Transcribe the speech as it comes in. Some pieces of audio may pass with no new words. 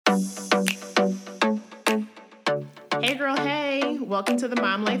Hey girl, hey, welcome to the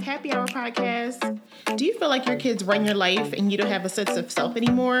Mom Life Happy Hour podcast. Do you feel like your kids run your life and you don't have a sense of self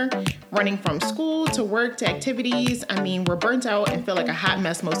anymore? Running from school to work to activities, we're burnt out and feel like a hot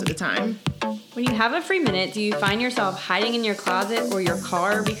mess most of the time. When you have a free minute, do you find yourself hiding in your closet or your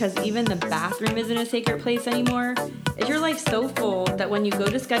car because even the bathroom isn't a sacred place anymore? Is your life so full that when you go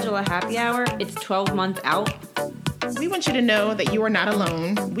to schedule a happy hour, it's 12 months out? We want you to know that you are not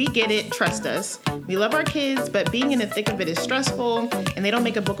alone. We get it, trust us. We love our kids, but being in the thick of it is stressful, and they don't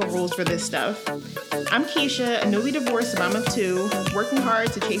make a book of rules for this stuff. I'm Keisha, a newly divorced mom of two, working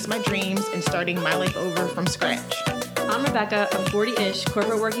hard to chase my dreams and starting my life over from scratch. I'm Rebecca, a 40-ish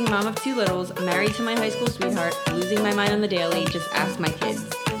corporate working mom of two littles, married to my high school sweetheart, losing my mind on the daily, just ask my kids.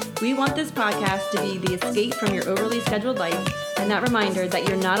 We want this podcast to be the escape from your overly scheduled life and that reminder that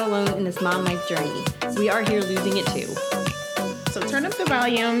you're not alone in this mom life journey. We are here losing it too. So turn up the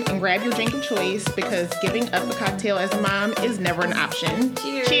volume and grab your drink of choice because giving up a cocktail as a mom is never an option.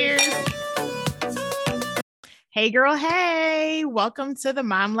 Cheers. Cheers. Hey girl, hey. Welcome to the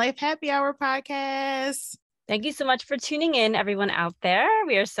Mom Life Happy Hour podcast. Thank you so much for tuning in, everyone out there.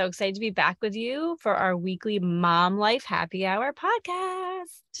 We are so excited to be back with you for our weekly Mom Life Happy Hour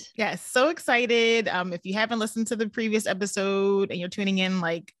podcast. Yes, so excited. If you haven't listened to the previous episode and you're tuning in,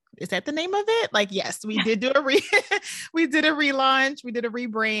 is that the name of it? Yes, we did do we did a relaunch, we did a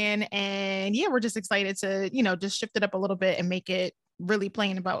rebrand, and yeah, we're just excited to, just shift it up a little bit and make it really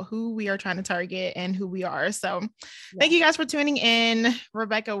plain about who we are trying to target and who we are. So thank you guys for tuning in.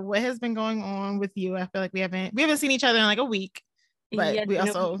 Rebecca, what has been going on with you? I feel like we haven't seen each other in a week, but we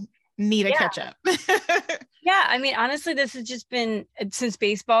also need to catch up. Yeah, honestly, this has just been, since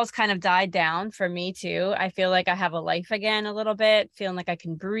baseball's kind of died down for me too, I feel like I have a life again a little bit, feeling like I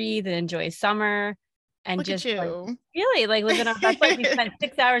can breathe and enjoy summer. And Look just at you. Really living on that's we spent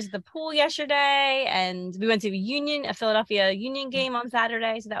 6 hours at the pool yesterday, and we went to a Philadelphia Union game on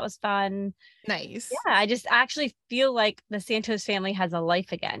Saturday, so that was fun. Nice. Yeah, I just actually feel like the Santos family has a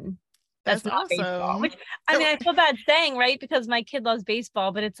life again. That's not awesome. Baseball, which I feel bad saying, right? Because my kid loves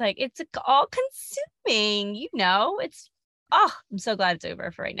baseball, but it's all consuming, I'm so glad it's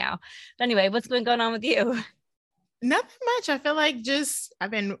over for right now. But anyway, what's been going on with you? Nothing much. I feel like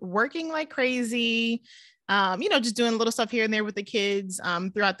I've been working like crazy, just doing little stuff here and there with the kids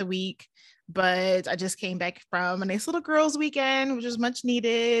throughout the week. But I just came back from a nice little girls' weekend, which was much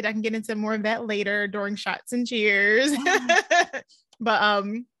needed. I can get into more of that later during shots and cheers.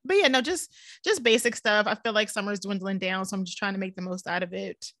 But yeah, no, just basic stuff. I feel like summer's dwindling down, so I'm just trying to make the most out of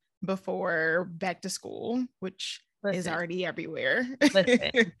it before back to school, which is already everywhere.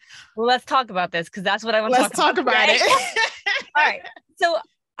 Listen. Well, let's talk about this because that's what I want to talk about it. All right. So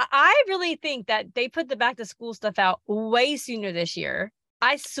I really think that they put the back to school stuff out way sooner this year.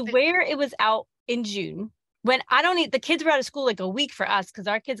 I swear it was out in June when the kids were out of school like a week for us because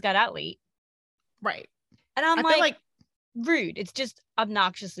our kids got out late. Right. And I feel like rude. It's just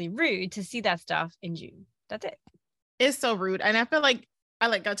obnoxiously rude to see that stuff in June. That's it. It's so rude. And I feel like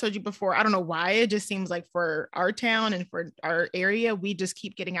I told you before, I don't know why it just seems like for our town and for our area, we just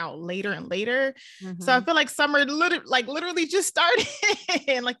keep getting out later and later. Mm-hmm. So I feel like summer literally just started.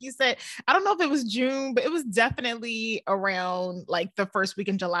 And like you said, I don't know if it was June, but it was definitely around the first week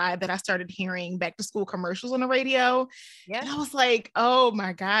in July that I started hearing back to school commercials on the radio. Yeah. And I was like, oh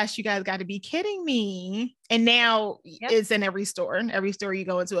my gosh, you guys got to be kidding me. And now it's in every store you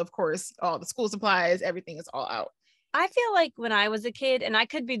go into, of course, all the school supplies, everything is all out. I feel like when I was a kid, and I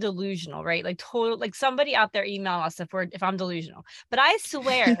could be delusional, right? Somebody out there email us if I'm delusional, but I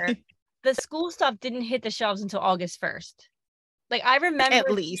swear the school stuff didn't hit the shelves until August 1st. I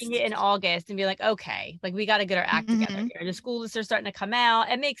remember seeing it in August and be like, okay, we got to get our act together here. The school lists are starting to come out.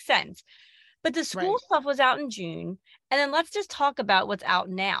 It makes sense. But the school stuff was out in June. And then let's just talk about what's out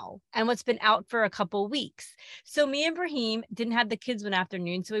now and what's been out for a couple of weeks. So me and Brahim didn't have the kids one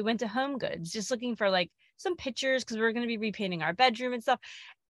afternoon. So we went to Home Goods, just looking for some pictures because we're going to be repainting our bedroom and stuff.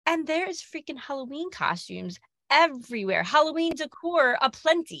 And there's freaking Halloween costumes everywhere. Halloween decor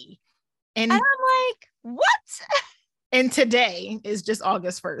aplenty. And I'm like, what? And today is just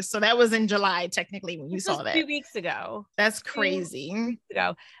August 1st. So that was in July, technically, when you saw that. 2 weeks ago. That's crazy. 2 weeks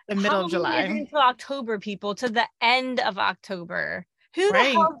ago. The middle Halloween of July. Isn't until October, people, to the end of October. Who the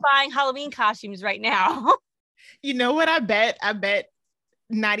hell is buying Halloween costumes right now? You know what? I bet,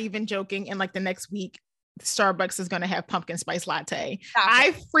 not even joking, in the next week, Starbucks is going to have pumpkin spice latte.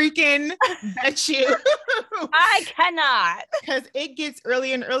 I freaking bet you. I cannot. Because it gets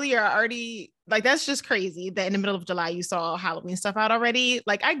earlier and earlier. I already, that's just crazy that in the middle of July you saw Halloween stuff out already.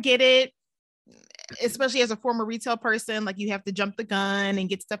 I get it. especially as a former retail person, like you have to jump the gun and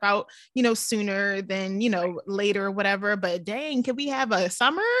get stuff out, sooner than, later or whatever. But dang, can we have a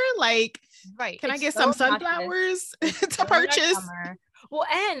summer? Like, right. can I It's get so some sunflowers to during our purchase? summer. Well,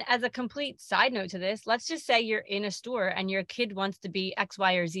 and as a complete side note to this, let's just say you're in a store and your kid wants to be X,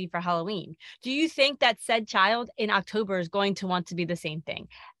 Y, or Z for Halloween. Do you think that said child in October is going to want to be the same thing?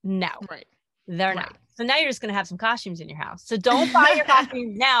 No, Right. they're Right. not. So now you're just going to have some costumes in your house. So don't buy your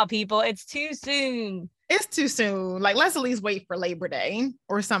costumes now, people. It's too soon. It's too soon. Like, let's at least wait for Labor Day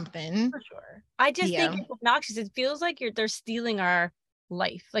or something. For sure. I just think it's obnoxious. It feels like they're stealing our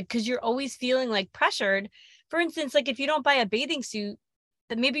life. Like, because you're always feeling like pressured. For instance, like if you don't buy a bathing suit,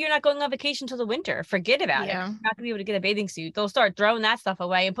 then maybe you're not going on vacation till the winter. Forget about it. You're not gonna be able to get a bathing suit. They'll start throwing that stuff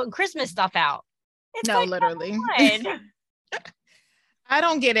away and putting Christmas stuff out. It's no, like, literally. I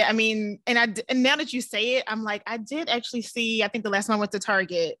don't get it. I mean, and now that you say it, I'm like, I did actually see, I think the last time I went to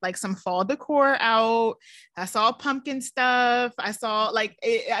Target, like some fall decor out. I saw pumpkin stuff. I saw like,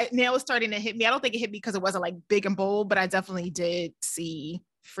 now it's starting to hit me. I don't think it hit me because it wasn't like big and bold, but I definitely did see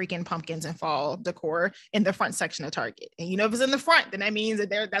freaking pumpkins and fall decor in the front section of Target. And if it's in the front, then that means that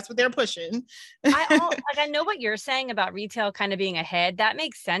that's what they're pushing. I know what you're saying about retail kind of being ahead. That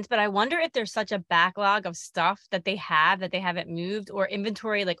makes sense, but I wonder if there's such a backlog of stuff that they haven't moved, or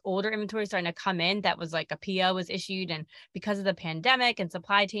inventory, like older inventory starting to come in that was like a PO was issued, and because of the pandemic and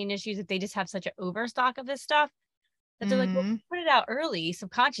supply chain issues, that they just have such an overstock of this stuff that they're like, we'll put it out early.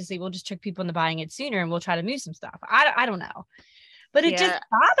 Subconsciously, we'll just trick people into buying it sooner, and we'll try to move some stuff. I don't know. But it just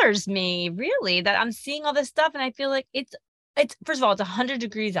bothers me, really, that I'm seeing all this stuff and I feel like it's first of all, it's 100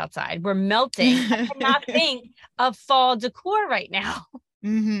 degrees outside. We're melting. I cannot think of fall decor right now.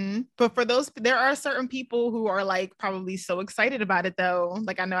 But for there are certain people who are like probably so excited about it though.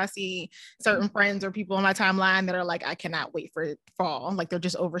 Like I know I see certain friends or people on my timeline that are like, I cannot wait for fall. Like they're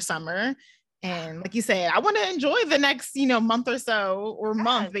just over summer. And like you said, I want to enjoy the next, month or so, or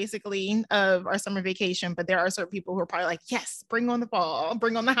month basically of our summer vacation. But there are certain people who are probably like, yes, bring on the fall,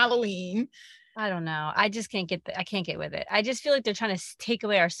 bring on the Halloween. I don't know. I just can't I can't get with it. I just feel like they're trying to take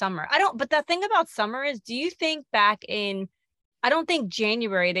away our summer. But the thing about summer is, do you think I don't think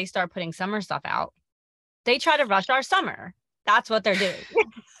January they start putting summer stuff out. They try to rush our summer. That's what they're doing.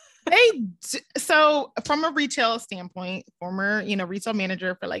 So from a retail standpoint, former, retail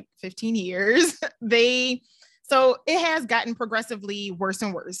manager for like 15 years, so it has gotten progressively worse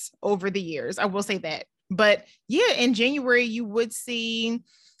and worse over the years. I will say that. But yeah, in January, you would see,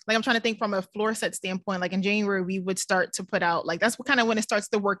 like, I'm trying to think from a floor set standpoint, like in January, we would start to put out, like, that's what kind of when it starts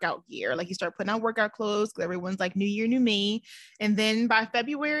the workout year. Like you start putting out workout clothes because everyone's like, new year, new me. And then by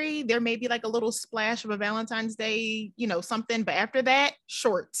February, there may be like a little splash of a Valentine's Day, something. But after that,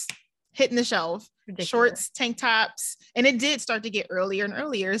 shorts hitting the shelf. Ridiculous. Shorts, tank tops. And it did start to get earlier and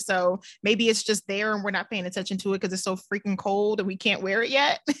earlier. So maybe it's just there and we're not paying attention to it because it's so freaking cold and we can't wear it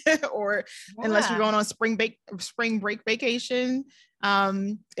yet. Or unless you're going on spring break vacation.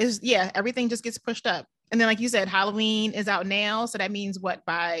 Everything just gets pushed up. And then, like you said, Halloween is out now. So that means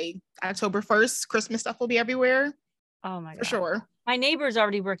by October 1st, Christmas stuff will be everywhere. Oh my God. For sure. My neighbor's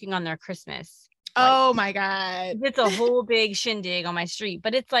already working on their Christmas. Oh my God. It's a whole big shindig on my street,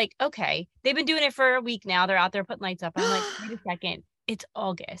 but it's like, okay, they've been doing it for a week now. They're out there putting lights up. I'm like, wait a second. It's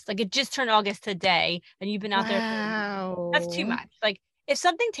August. Like it just turned August today and you've been out there. That's too much. Like if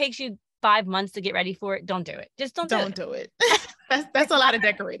something takes you 5 months to get ready for it, don't do it. Just don't do it. That's a lot of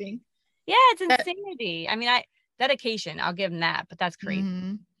decorating. Yeah, it's insanity. I mean, dedication, I'll give them that, but that's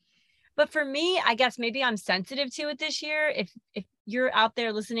crazy. But for me, I guess maybe I'm sensitive to it this year. If you're out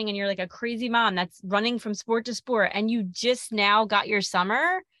there listening and you're like a crazy mom that's running from sport to sport and you just now got your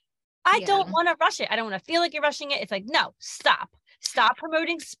summer, I don't want to rush it. I don't want to feel like you're rushing it. It's like, no, stop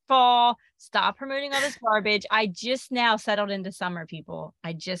promoting fall. Stop promoting all this garbage. I just now settled into summer, people.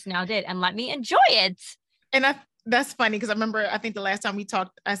 I just now did. And let me enjoy it. And that's funny because I think the last time we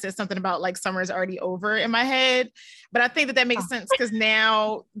talked, I said something about like summer is already over in my head, but I think that makes sense because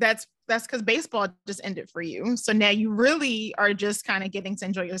now that's because baseball just ended for you. So now you really are just kind of getting to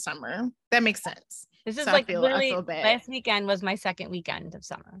enjoy your summer. That makes sense. This is I feel bad. Last weekend was my second weekend of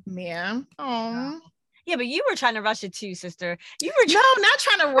summer. Yeah. Oh. Yeah, but you were trying to rush it too, sister. Not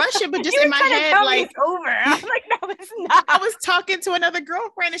trying to rush it, but just in my head, like it's over. I was like, no, it's not. I was talking to another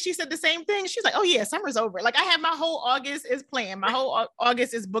girlfriend and she said the same thing. She's like, oh yeah, summer's over. Like I have my whole August is planned. My whole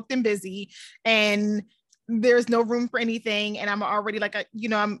August is booked and busy and there's no room for anything. And I'm already like,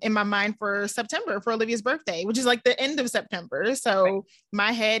 I'm in my mind for September for Olivia's birthday, which is like the end of September. So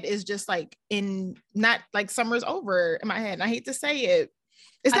my head is just like not like summer's over in my head. And I hate to say it.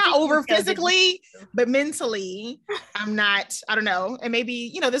 It's I not think you over killed it. physically, but mentally, I'm not, I don't know. And maybe,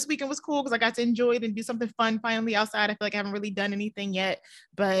 you know, this weekend was cool because I got to enjoy it and do something fun finally outside. I feel like I haven't really done anything yet.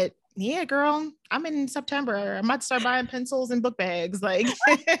 But yeah, girl, I'm in September. I'm about to start buying pencils and book bags. Like,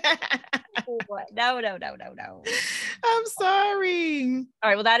 No, no, no, no, no. I'm sorry. All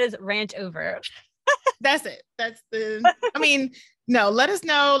right. Well, that is rant over. That's it. I mean, no, let us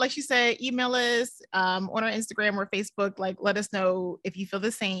know. Like she said, email us on our Instagram or Facebook. Like, let us know if you feel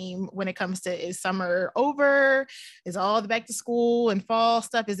the same when it comes to, is summer over? Is all the back to school and fall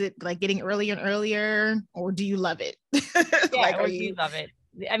stuff? Is it like getting earlier and earlier, or do you love it? Yeah, Like, or do you love it?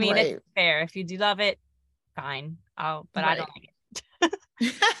 I mean, right. It's fair. If you do love it, fine. But Right. I don't like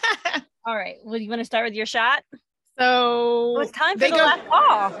it. All right. Well, you want to start with your shot? So it's time for the last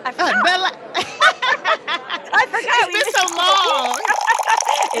call. I forgot. I forgot. It's been so long.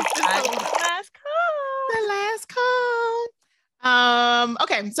 It's time for the last call. The last call.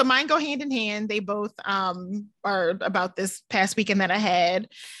 Okay, so mine go hand in hand. They both are about this past weekend that I had.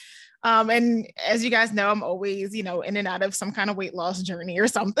 And as you guys know, I'm always, you know, in and out of some kind of weight loss journey or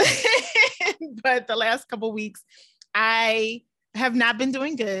something. But the last couple of weeks, I have not been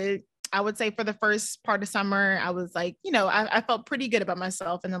doing good. I would say for the first part of summer, I was like, you know, I felt pretty good about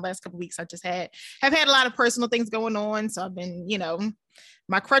myself. In the last couple of weeks, I just have had a lot of personal things going on. So I've been, you know,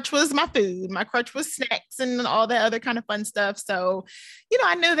 my crutch was my food, my crutch was snacks and all that other kind of fun stuff. So, you know,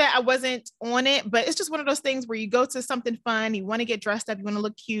 I knew that I wasn't on it, but it's just one of those things where you go to something fun, you want to get dressed up, you want to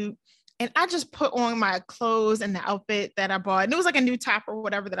look cute. And I just put on my clothes and the outfit that I bought. And it was like a new top or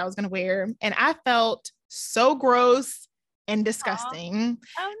whatever that I was going to wear. And I felt so gross and disgusting.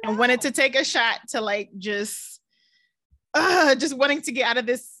 Oh, no. And wanted to take a shot to like just wanting to get out of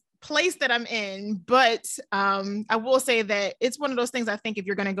this place that I'm in. But I will say that it's one of those things. I think if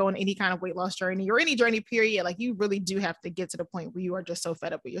you're going to go on any kind of weight loss journey or any journey period, like you really do have to get to the point where you are just so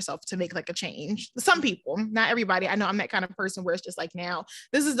fed up with yourself to make like a change. Some people, not everybody. I know I'm that kind of person where it's just like, now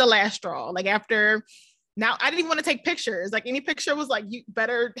this is the last straw. Like after now, I didn't even want to take pictures. Like any picture was like, you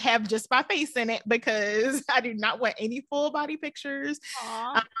better have just my face in it because I do not want any full body pictures.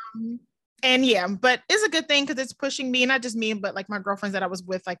 And yeah, but it's a good thing because it's pushing me, not just me, but like my girlfriends that I was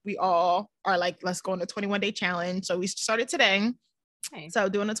with, like we all are like, let's go on a 21-day challenge. So we started today. Nice. So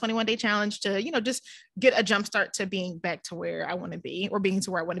doing a 21-day challenge to, you know, just get a jump start to being back to where I want to be or being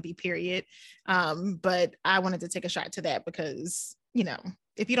to where I want to be, period. But I wanted to take a shot to that because, you know,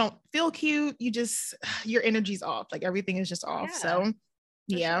 if you don't feel cute, your energy's off. Like everything is just off. Yeah, so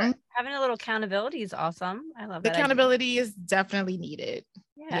yeah. Sure. Having a little accountability is awesome. I love that. Accountability is definitely needed.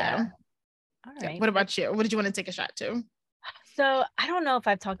 Yeah. All right. Yeah. What about you? What did you want to take a shot to? So I don't know if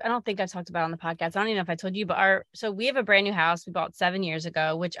I don't think I've talked about it on the podcast. I don't even know if I told you, but so we have a brand new house we bought 7 years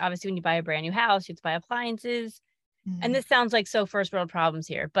ago, which obviously when you buy a brand new house, you have to buy appliances. And this sounds like so first world problems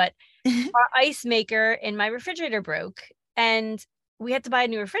here, but our ice maker in my refrigerator broke and we had to buy a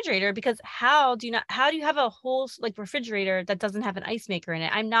new refrigerator because how do you have a whole like refrigerator that doesn't have an ice maker in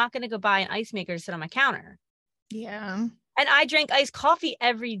it? I'm not going to go buy an ice maker to sit on my counter. Yeah. And I drank iced coffee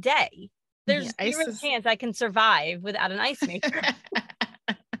every day. There's zero chance I can survive without an ice maker.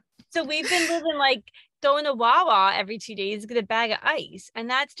 So we've been living like going to Wawa every 2 days to get a bag of ice. And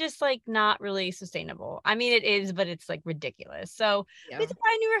that's just like not really sustainable. I mean, it is, but it's like ridiculous. So we have to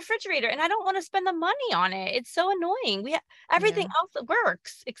buy a new refrigerator and I don't want to spend the money on it. It's so annoying. Everything else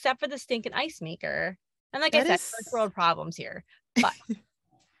works except for the stinking ice maker. And like I said, first world problems here, but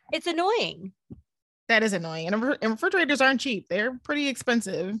it's annoying. That is annoying. And refrigerators aren't cheap. They're pretty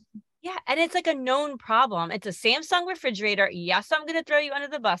expensive. Yeah, and it's like a known problem. It's a Samsung refrigerator. Yes, I'm going to throw you under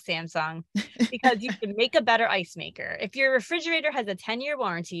the bus, Samsung, because you can make a better ice maker. If your refrigerator has a 10-year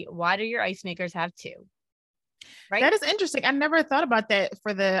warranty, why do your ice makers have 2? Right? That is interesting. I never thought about that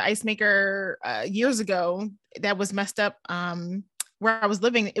for the ice maker years ago that was messed up where I was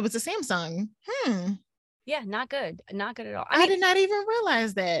living. It was a Samsung. Yeah, not good. Not good at all. I mean, did not even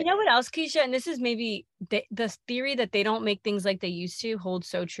realize that. You know what else, Keisha? And this is maybe the theory that they don't make things like they used to holds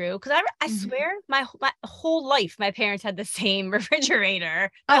so true. Because I swear my whole life, my parents had the same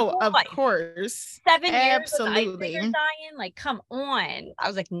refrigerator. Oh, of course. 7 years of ice maker dying. Like, come on. I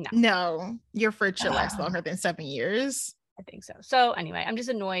was like, no. No, your fridge should last longer than 7 years. I think so. So anyway, I'm just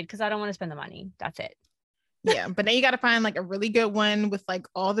annoyed because I don't want to spend the money. That's it. Yeah, but now you got to find like a really good one with like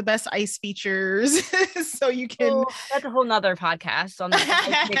all the best ice features so you can that's a whole nother podcast on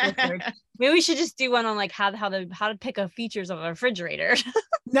the maybe we should just do one on like how to pick up features of a refrigerator.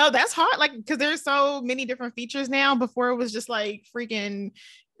 No, that's hard, like because there's so many different features now. Before it was just like freaking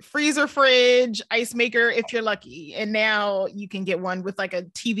freezer, fridge, ice maker if you're lucky. And now you can get one with like a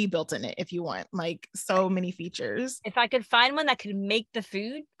TV built in it if you want. Like so many features. If I could find one that could make the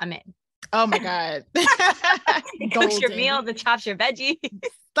food, I'm in. Oh my God. It cooks your meals, it chops your veggies.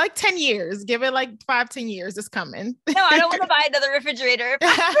 Like 10 years. Give it like 5-10 years. It's coming. No, I don't want to buy another refrigerator.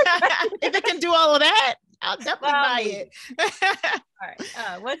 If it can do all of that, I'll definitely buy it.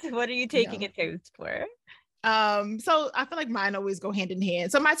 All right. What are you taking a toast for? So I feel like mine always go hand in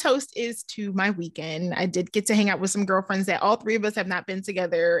hand. So my toast is to my weekend. I did get to hang out with some girlfriends that all three of us have not been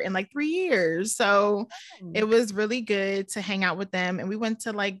together in like 3 years. So it was really good to hang out with them. And we went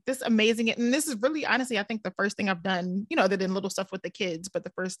to like this amazing, and this is really honestly, I think the first thing I've done, other than little stuff with the kids, but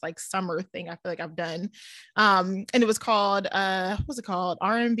the first like summer thing I feel like I've done. And it was called, what was it called?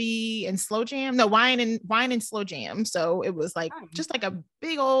 R&B and slow jam. No, wine and slow jam. So it was like just like a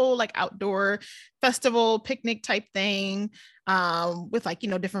big old like outdoor festival picnic type thing, with like,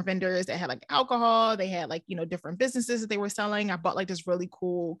 different vendors that had like alcohol. They had like, different businesses that they were selling. I bought like this really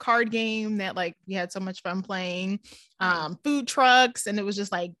cool card game that like we had so much fun playing, food trucks. And it was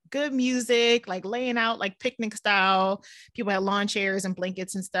just like good music, like laying out like picnic style. People had lawn chairs and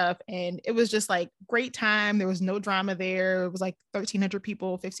blankets and stuff. And it was just like great time. There was no drama there. It was like 1,300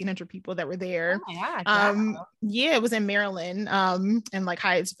 people, 1,500 people that were there. Oh my God, wow. Yeah, it was in Maryland, and like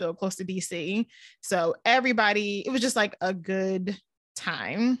Hyattsville, close to DC. So everybody, it was just like a good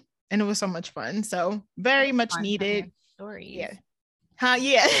time, and it was so much fun. So very much needed. Stories. Yeah.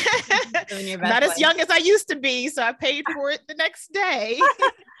 Yeah. Not as young as I used to be, so I paid for it the next day.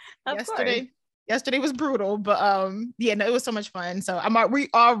 Yesterday was brutal, but yeah, no, it was so much fun. So we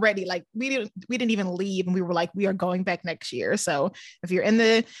already like we didn't even leave, and we were like, we are going back next year. So if you're in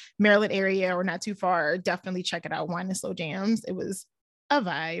the Maryland area or not too far, definitely check it out. Wine and Slow Jams. It was a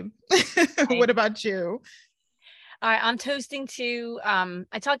vibe. What about you? All right, I'm toasting to,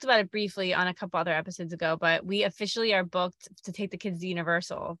 I talked about it briefly on a couple other episodes ago, but we officially are booked to take the kids to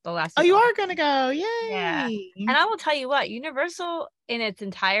Universal the last. Oh, you are going to go. Yay. Yeah. And I will tell you what, Universal in its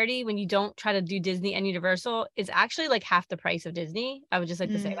entirety, when you don't try to do Disney and Universal, is actually like half the price of Disney. I would just like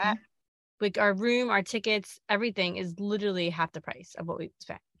to say that. Like our room, our tickets, everything is literally half the price of what we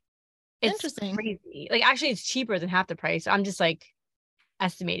spent. It's interesting. Crazy. Like actually it's cheaper than half the price. I'm just like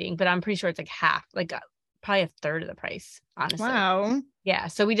estimating, but I'm pretty sure it's like half, like probably a third of the price, honestly. Wow. Yeah.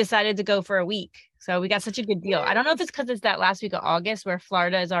 So we decided to go for a week. So we got such a good deal. I don't know if it's because it's that last week of August where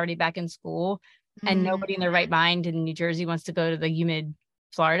Florida is already back in school and nobody in their right mind in New Jersey wants to go to the humid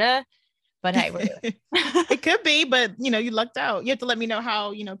Florida. But hey, it could be, but you lucked out. You have to let me know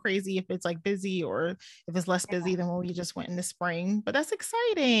how, crazy, if it's like busy or if it's less busy than when we just went in the spring. But that's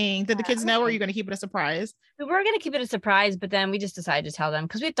exciting. Did the kids know, or are you going to keep it a surprise? We were going to keep it a surprise, but then we just decided to tell them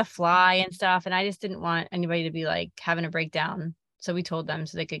because we have to fly and stuff. And I just didn't want anybody to be like having a breakdown. So we told them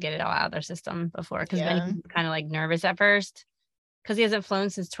so they could get it all out of their system before. Because then he was kind of like nervous at first because he hasn't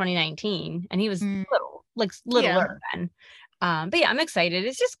flown since 2019 and he was littler then. But yeah, I'm excited.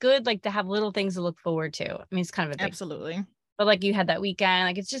 It's just good, like to have little things to look forward to. I mean, it's kind of a big absolutely. But like you had that weekend,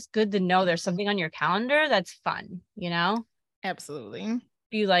 like it's just good to know there's something on your calendar that's fun, Absolutely.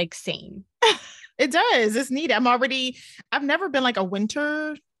 Be like sane. It does. It's neat. I've never been like a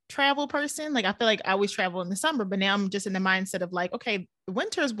winter travel person. Like I feel like I always travel in the summer, but now I'm just in the mindset of like, okay,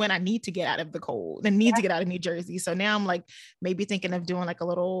 winter is when I need to get out of the cold and need to get out of New Jersey. So now I'm like maybe thinking of doing like a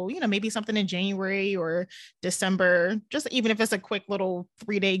little, maybe something in January or December, just even if it's a quick little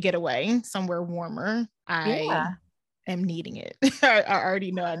 3-day getaway somewhere warmer. I am needing it. I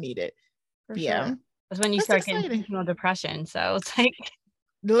already know I need it. Sure. That's when you start getting seasonal depression. So it's like,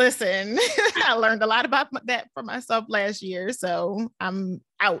 listen, I learned a lot about that for myself last year. So I'm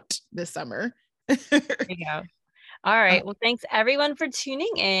out this summer. There you go. All right. Well, thanks everyone for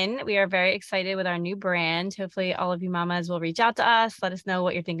tuning in. We are very excited with our new brand. Hopefully all of you mamas will reach out to us. Let us know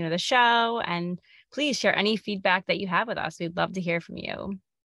what you're thinking of the show. And please share any feedback that you have with us. We'd love to hear from you.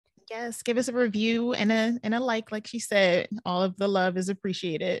 Yes. Give us a review and a like she said. All of the love is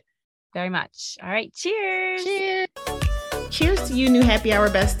appreciated. Very much. All right. Cheers. Cheers. Cheers to you, new happy hour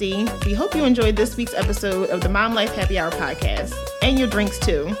bestie. We hope you enjoyed this week's episode of the Mom Life Happy Hour podcast and your drinks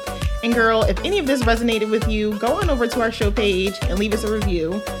too. And girl, if any of this resonated with you, go on over to our show page and leave us a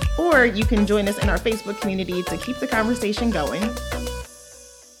review, or you can join us in our Facebook community to keep the conversation going.